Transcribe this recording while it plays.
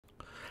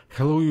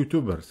Hello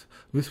YouTubers!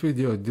 This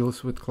video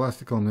deals with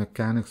classical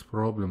mechanics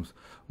problems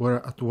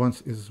where at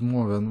once is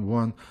more than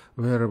one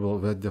variable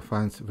that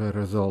defines the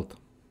result.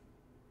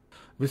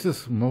 This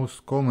is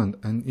most common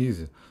and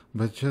easy,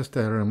 but just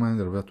a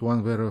reminder that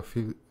one variable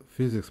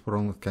physics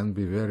problem can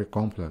be very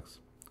complex.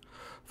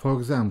 For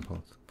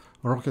example,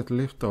 rocket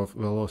liftoff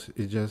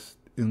velocity is just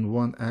in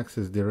one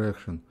axis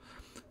direction.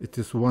 It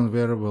is one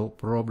variable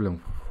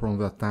problem from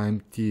the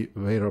time t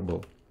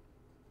variable.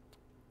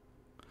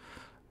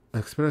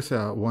 Express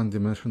a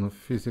one-dimensional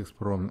physics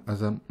problem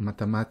as a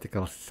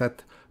mathematical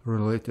set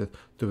related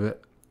to the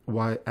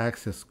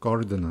y-axis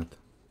coordinate.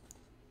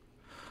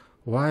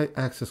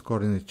 Y-axis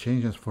coordinate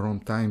changes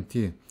from time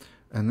t,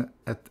 and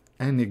at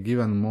any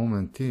given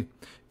moment t,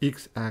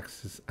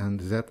 x-axis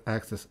and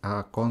z-axis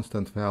are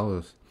constant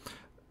values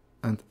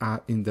and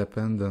are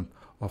independent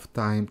of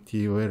time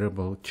t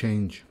variable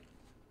change.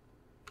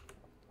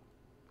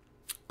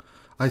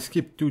 I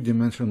skipped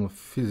two-dimensional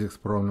physics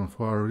problem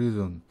for a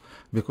reason,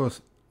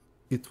 because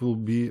it will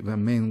be the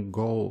main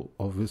goal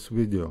of this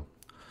video.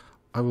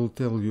 I will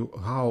tell you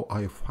how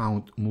I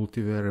found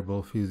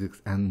multivariable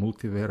physics and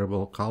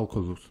multivariable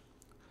calculus.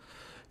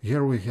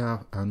 Here we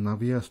have a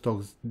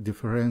Navier-Stokes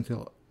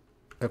differential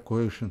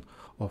equation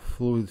of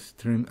fluid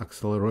stream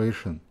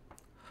acceleration.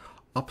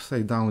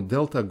 Upside down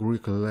delta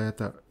Greek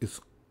letter is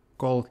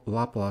called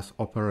Laplace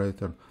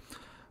operator,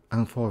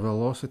 and for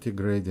velocity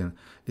gradient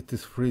it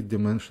is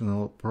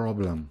three-dimensional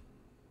problem.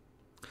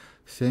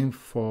 Same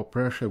for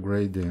pressure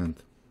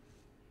gradient.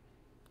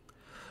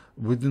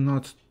 We do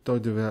not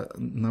study the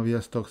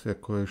Navier-Stokes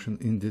equation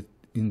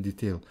in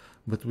detail,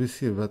 but we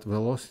see that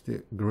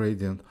velocity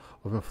gradient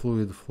of a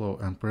fluid flow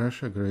and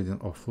pressure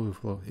gradient of fluid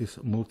flow is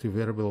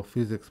multivariable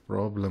physics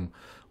problem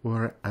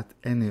where at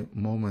any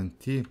moment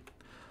t,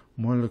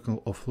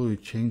 molecule of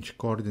fluid change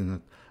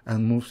coordinate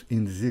and moves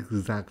in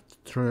zigzag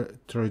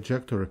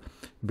trajectory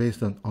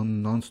based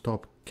on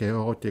non-stop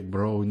chaotic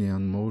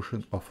Brownian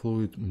motion of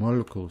fluid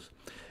molecules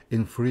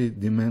in three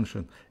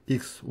dimensions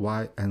x,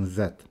 y, and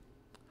z.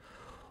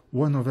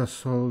 One of the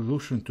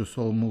solutions to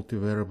solve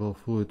multivariable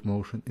fluid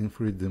motion in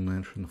three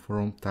dimensions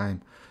from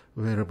time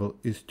variable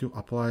is to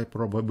apply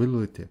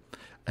probability,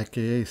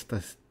 aka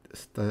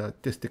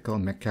statistical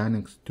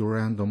mechanics, to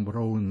random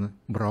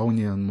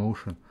Brownian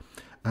motion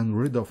and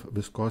rid of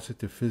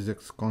viscosity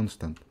physics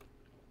constant,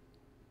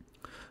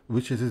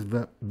 which is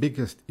the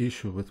biggest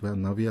issue with the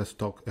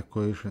Navier-Stokes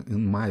equation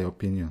in my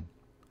opinion.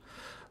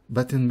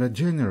 But in the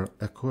general,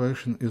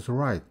 equation is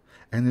right,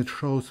 and it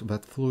shows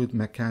that fluid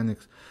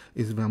mechanics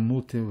is the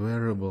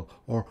multivariable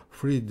or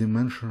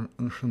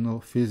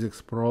three-dimensional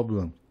physics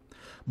problem.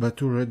 But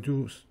to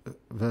reduce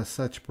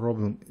such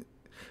problem,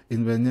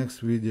 in the next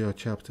video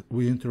chapter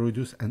we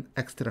introduce an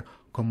extra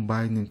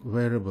combining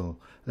variable,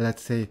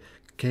 let's say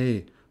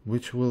k,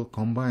 which will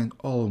combine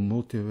all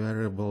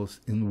multivariables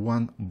in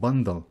one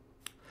bundle.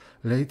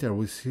 Later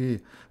we see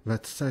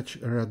that such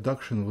a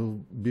reduction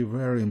will be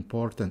very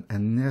important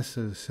and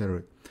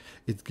necessary.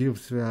 It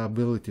gives the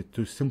ability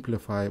to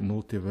simplify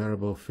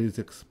multivariable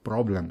physics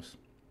problems.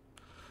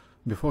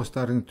 Before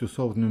starting to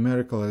solve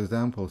numerical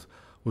examples,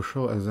 we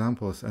show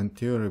examples and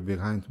theory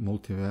behind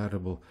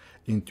multivariable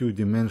in two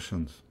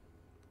dimensions.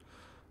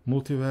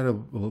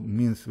 Multivariable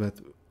means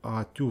that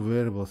are two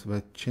variables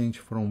that change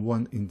from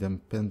one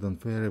independent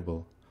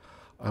variable.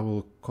 I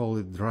will call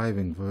it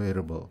driving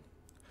variable.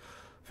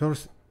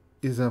 First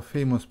is a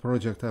famous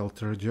projectile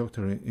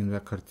trajectory in the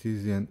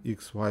Cartesian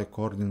xy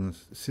coordinate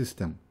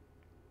system.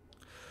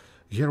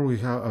 Here we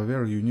have a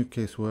very unique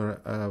case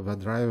where the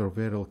driver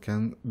variable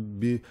can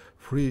be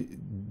three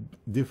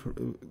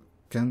different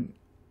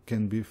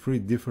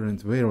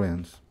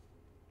variants.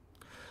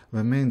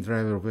 The main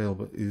driver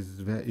variable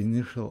is the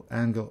initial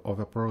angle of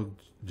a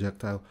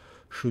projectile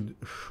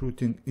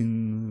shooting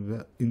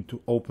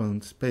into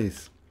open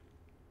space.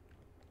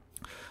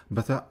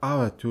 But the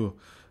other two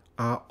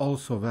are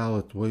also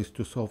valid ways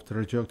to solve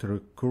trajectory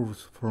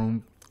curves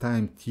from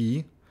time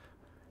t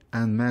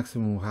and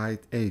maximum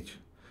height h.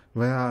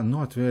 They are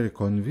not very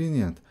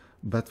convenient,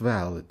 but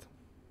valid.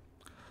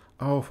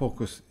 Our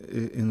focus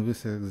in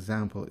this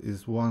example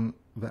is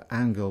the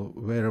angle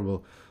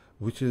variable,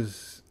 which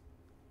is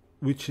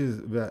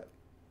the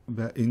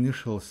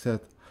initial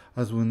set.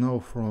 As we know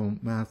from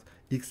math,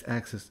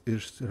 x-axis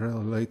is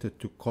related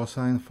to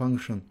cosine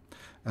function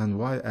and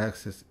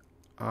y-axis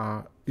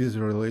is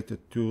related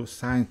to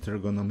sine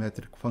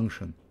trigonometric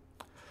function.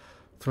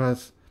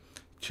 Thus,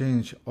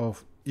 change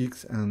of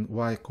x and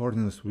y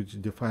coordinates, which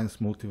defines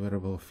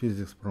multivariable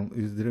physics problem,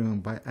 is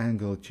driven by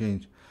angle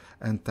change,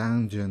 and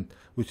tangent,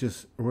 which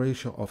is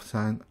ratio of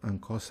sine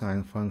and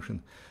cosine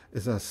function,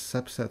 is a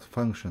subset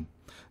function,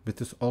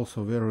 but is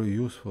also very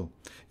useful.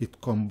 It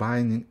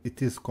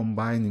is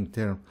combining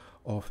term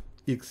of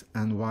x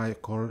and y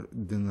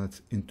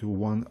coordinates into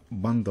one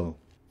bundle.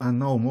 And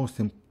now most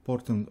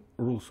important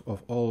rules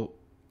of all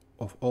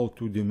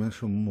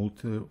two-dimensional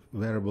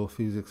multivariable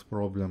physics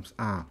problems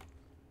are: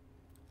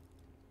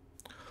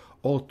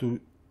 all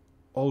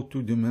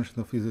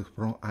two-dimensional physics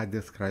problems are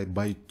described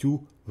by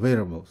two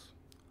variables.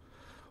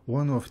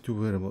 one of two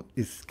variables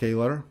is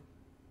scalar.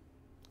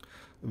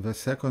 The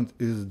second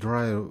is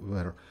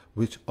driver,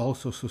 which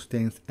also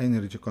sustains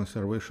energy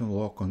conservation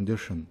law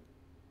condition.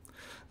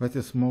 What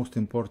is most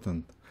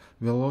important?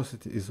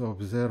 Velocity is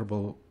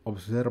observable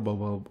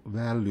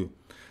value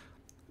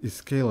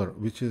is scalar,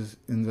 which is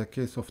in the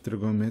case of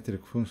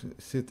trigonometric functions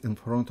sit in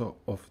front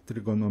of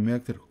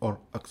trigonometric or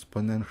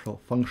exponential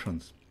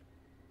functions.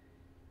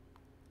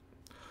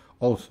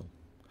 Also,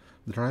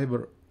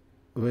 driver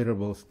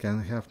variables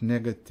can have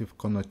negative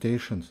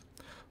connotations.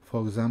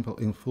 For example,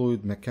 in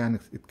fluid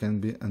mechanics it can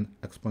be an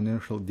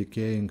exponential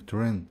decaying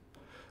trend,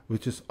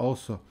 which is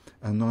also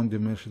a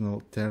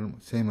non-dimensional term,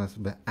 same as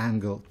the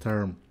angle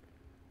term.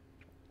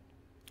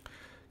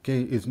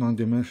 K is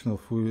non-dimensional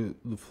fluid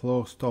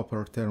flow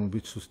stopper term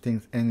which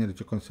sustains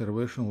energy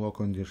conservation law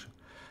condition,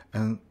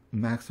 and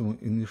maximum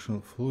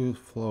initial fluid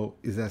flow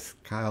is a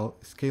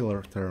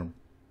scalar term.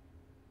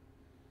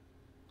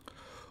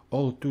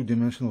 All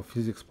two-dimensional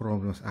physics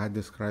problems are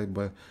described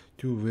by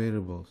two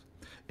variables.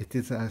 It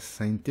is a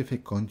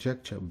scientific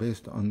conjecture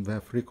based on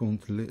the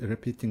frequently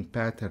repeating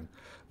pattern,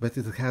 but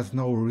it has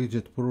no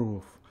rigid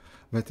proof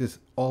that is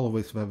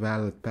always the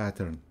valid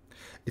pattern.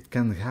 It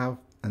can have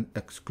an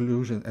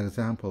exclusion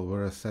example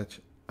where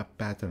such a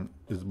pattern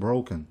is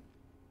broken.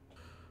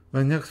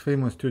 The next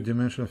famous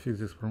two-dimensional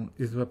physics problem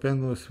is the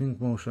pendulum swing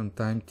motion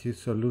time t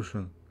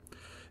solution.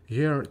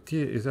 Here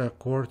t is a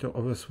quarter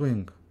of a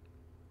swing.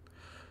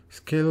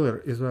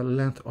 Scalar is the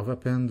length of a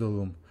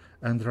pendulum,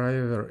 and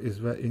driver is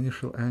the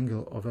initial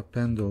angle of a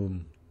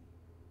pendulum.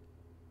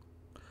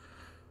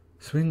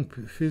 Swing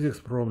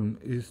physics problem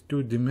is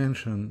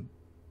two-dimensional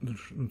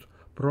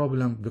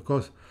problem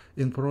because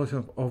in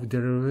process of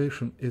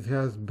derivation it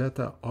has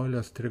beta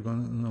Euler's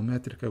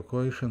trigonometric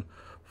equation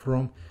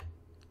from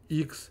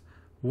x,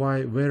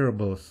 y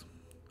variables.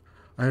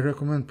 I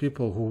recommend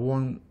people who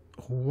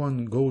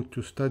want go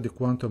to study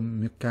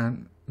quantum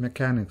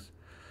mechanics.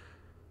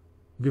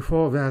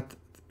 Before that,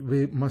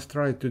 we must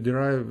try to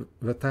derive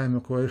the time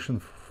equation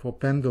for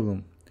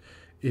pendulum.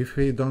 If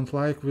we don't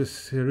like this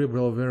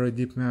cerebral very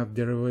deep math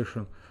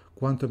derivation,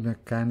 quantum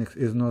mechanics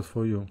is not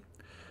for you.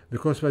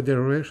 Because the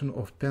derivation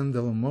of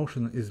pendulum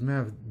motion is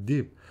math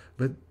deep,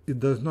 but it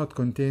does not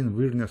contain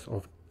weirdness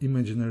of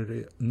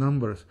imaginary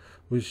numbers,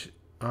 which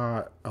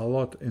are a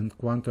lot in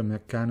quantum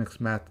mechanics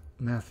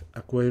math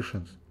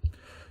equations.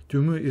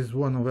 To me, is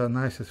one of the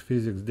nicest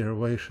physics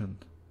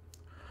derivations.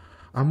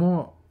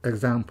 More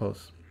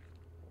examples.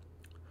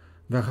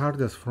 The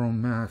hardest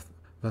from math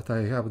that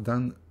I have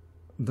done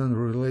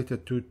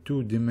related to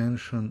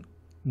two-dimension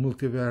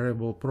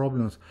multivariable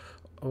problems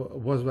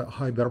was the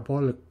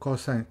hyperbolic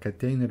cosine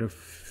catenary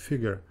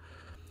figure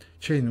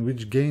chain,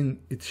 which gained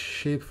its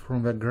shape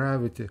from the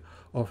gravity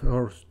of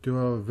Earth to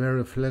a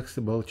very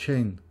flexible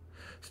chain,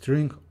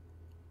 string,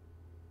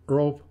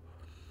 rope,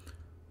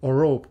 or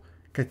rope.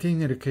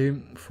 Catenary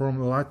came from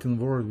a Latin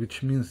word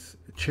which means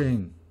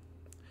chain,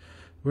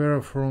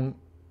 where from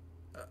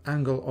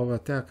angle of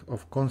attack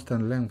of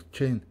constant length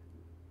chain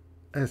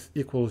S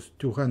equals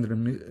 200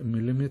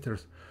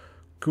 millimeters,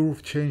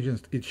 curve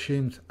changes its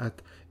shapes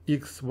at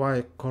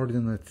XY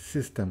coordinate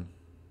system.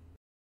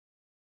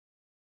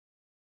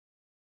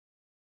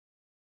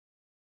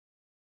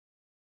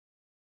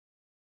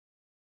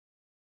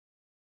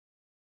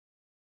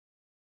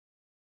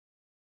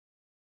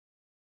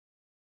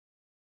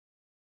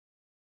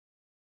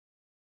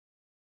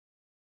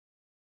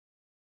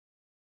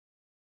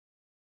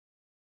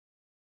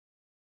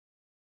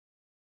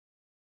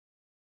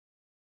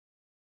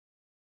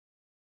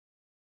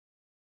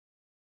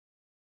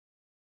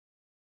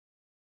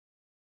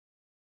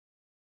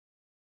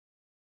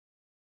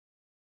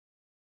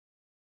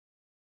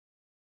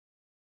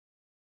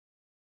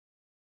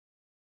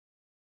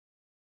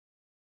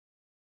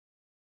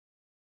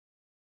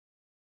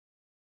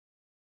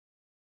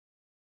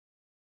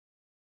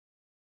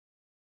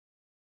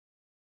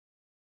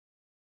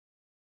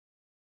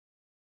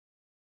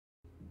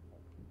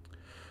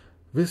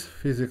 This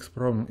physics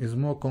problem is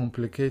more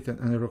complicated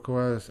and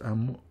requires a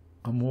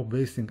more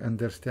basic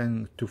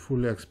understanding to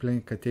fully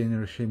explain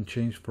catenary shape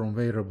change from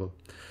variables.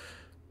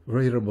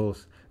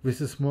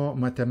 This is more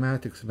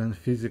mathematics than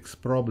physics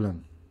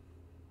problem.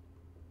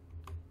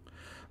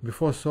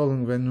 Before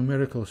solving the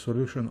numerical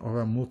solution of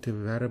a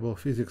multivariable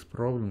physics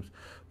problems,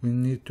 we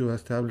need to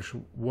establish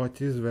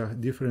what is the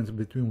difference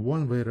between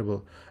one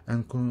variable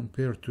and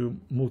compared to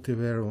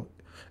multivariable,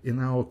 in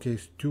our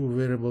case two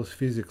variables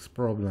physics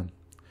problem.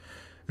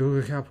 If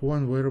we have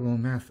one variable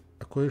math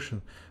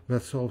equation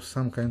that solves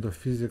some kind of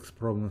physics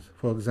problems,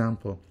 for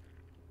example,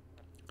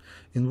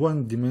 in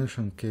one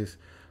dimension case,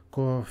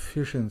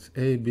 coefficients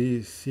a,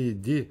 b, c,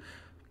 d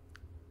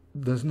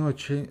does not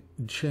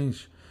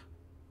change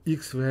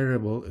x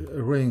variable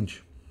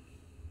range,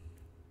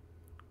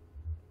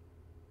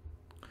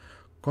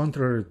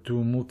 contrary to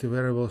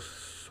multivariable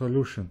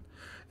solution,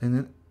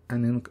 and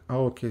in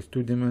our case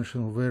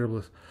two-dimensional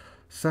variables,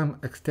 some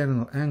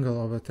external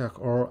angle of attack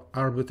or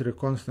arbitrary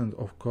constant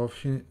of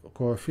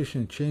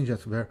coefficient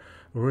changes the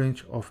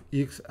range of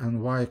x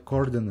and y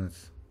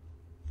coordinates.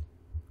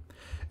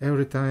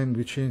 Every time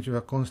we change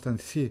the constant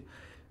c,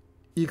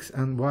 x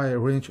and y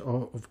range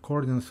of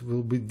coordinates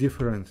will be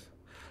different.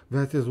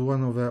 That is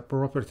one of the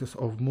properties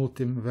of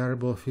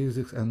multivariable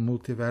physics and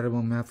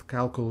multivariable math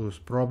calculus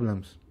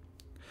problems.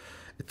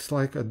 It's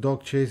like a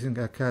dog chasing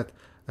a cat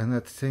and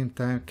at the same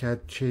time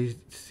cat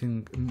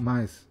chasing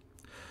mice.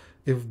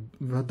 If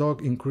the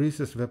dog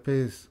increases the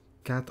pace,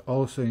 cat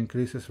also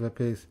increases the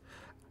pace,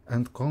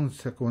 and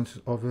consequence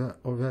of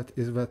that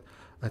is that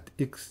at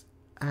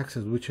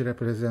x-axis, which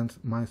represents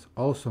mice,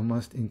 also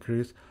must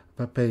increase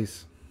the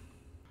pace.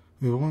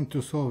 We want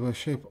to solve the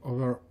shape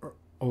of a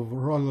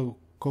roller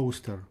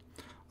coaster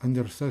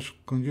under such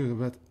conditions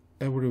that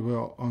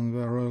everywhere on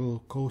the roller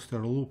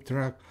coaster loop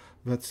track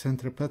that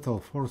centripetal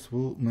force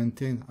will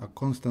maintain a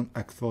constant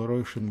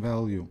acceleration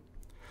value.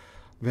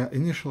 The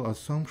initial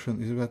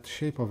assumption is that the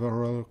shape of a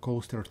roller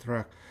coaster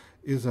track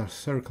is a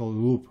circle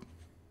loop.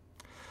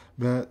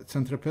 The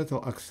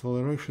centripetal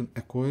acceleration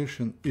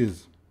equation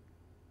is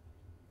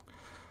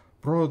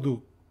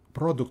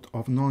product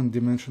of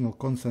non-dimensional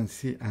constant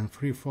c and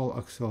free fall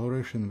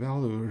acceleration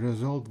value.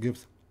 Result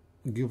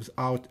gives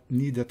out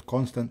needed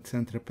constant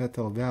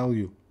centripetal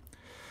value,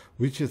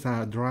 which is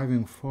a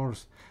driving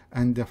force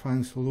and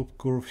defines loop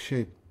curve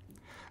shape,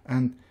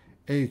 and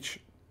h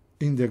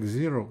index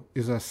 0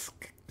 is a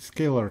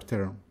scalar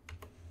term.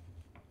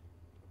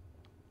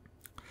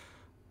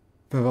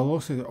 The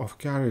velocity of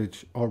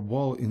carriage or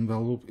ball in the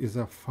loop is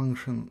a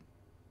function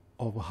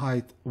of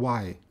height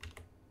y.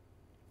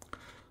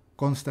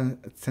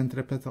 Constant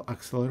centripetal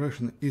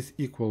acceleration is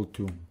equal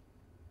to.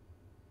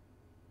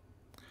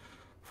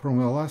 From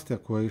the last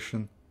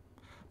equation,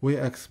 we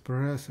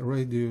express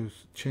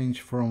radius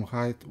change from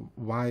height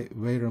y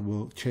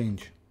variable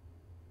change.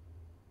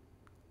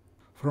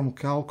 From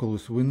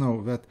calculus, we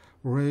know that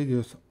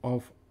radius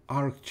of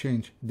arc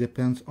change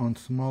depends on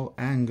small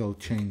angle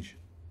change.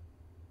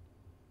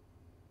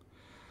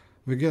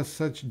 We get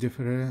such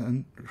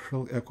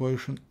differential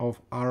equation of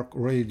arc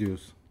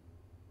radius.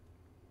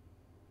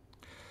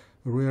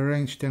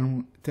 Rearrange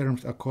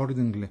terms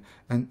accordingly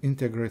and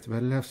integrate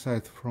the left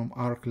side from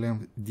arc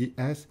length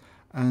ds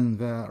and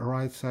the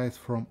right side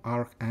from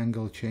arc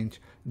angle change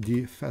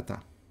d theta.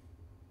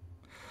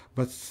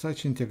 But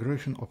such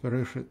integration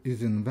operation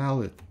is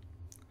invalid.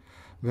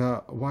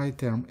 The y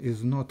term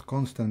is not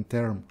constant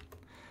term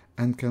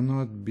and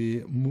cannot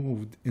be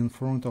moved in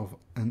front of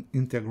an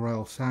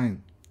integral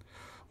sign.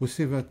 We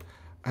see that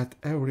at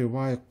every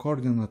y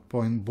coordinate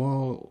point,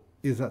 ball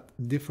is at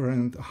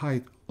different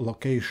height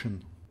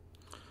location.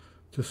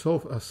 To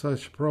solve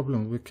such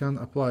problem, we can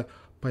apply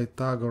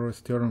Pythagoras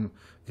theorem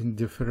in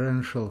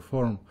differential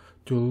form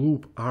to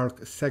loop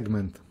arc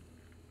segment.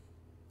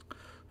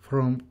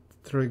 From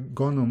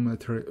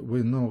trigonometry,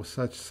 we know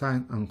such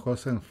sine and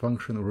cosine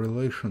function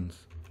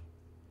relations.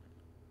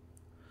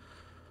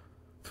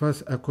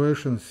 Thus,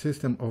 equation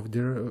system of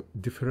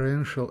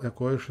differential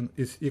equation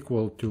is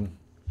equal to.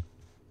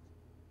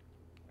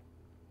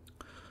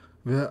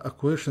 The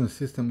equation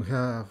system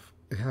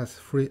has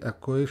 3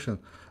 equations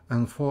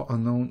and 4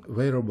 unknown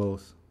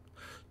variables.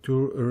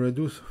 To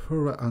reduce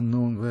further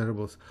unknown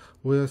variables,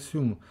 we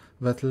assume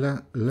that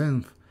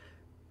length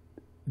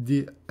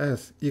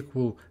ds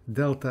equal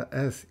delta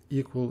s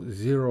equal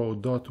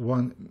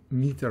 0.1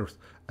 meters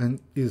and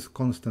is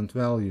constant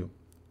value.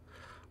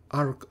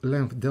 Arc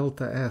length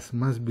delta s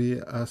must be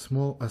as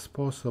small as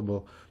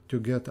possible to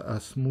get a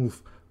smooth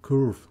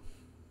curve.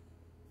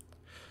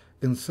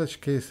 In such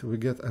case, we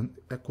get an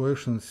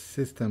equation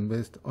system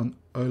based on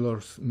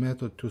Euler's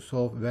method to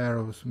solve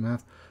various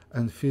math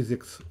and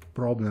physics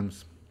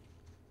problems.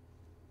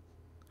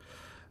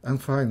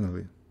 And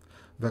finally,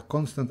 the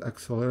constant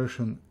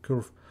acceleration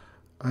curve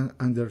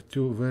under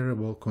 2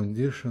 variable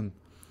condition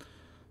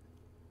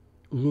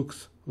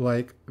looks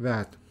like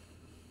that.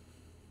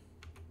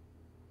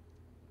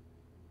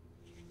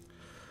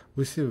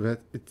 We see that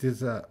it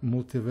is a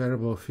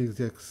multivariable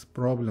physics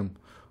problem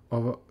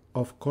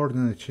of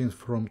coordinate change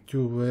from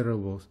 2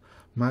 variables,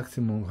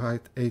 maximum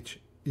height h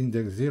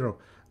index 0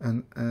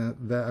 and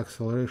the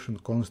acceleration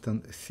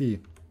constant c.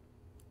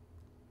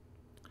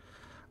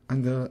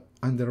 Under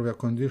the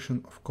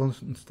condition of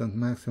constant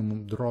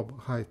maximum drop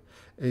height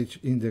h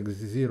index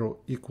 0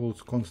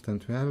 equals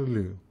constant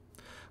value,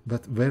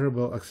 but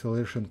variable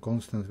acceleration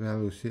constant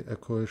value c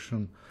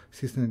equation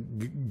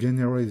system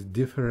generates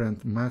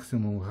different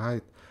maximum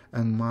height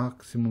and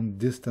maximum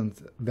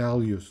distance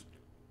values.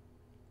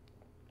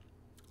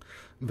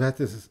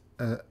 That is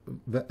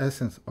the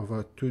essence of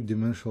a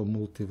 2-dimensional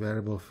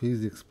multivariable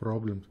physics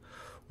problem,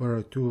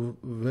 where 2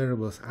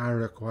 variables are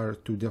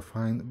required to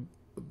define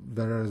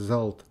the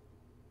result.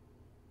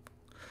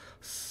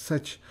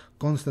 Such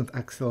constant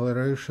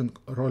acceleration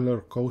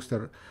roller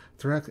coaster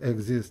tracks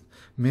exist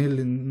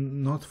mainly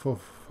not for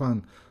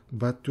fun,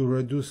 but to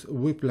reduce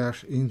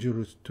whiplash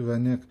injuries to the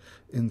neck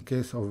in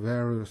case of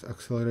various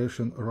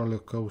acceleration roller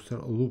coaster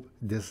loop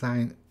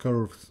design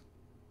curves.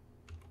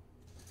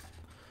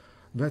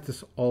 That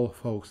is all,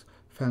 folks.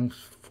 Thanks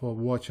for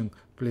watching.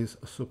 Please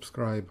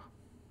subscribe.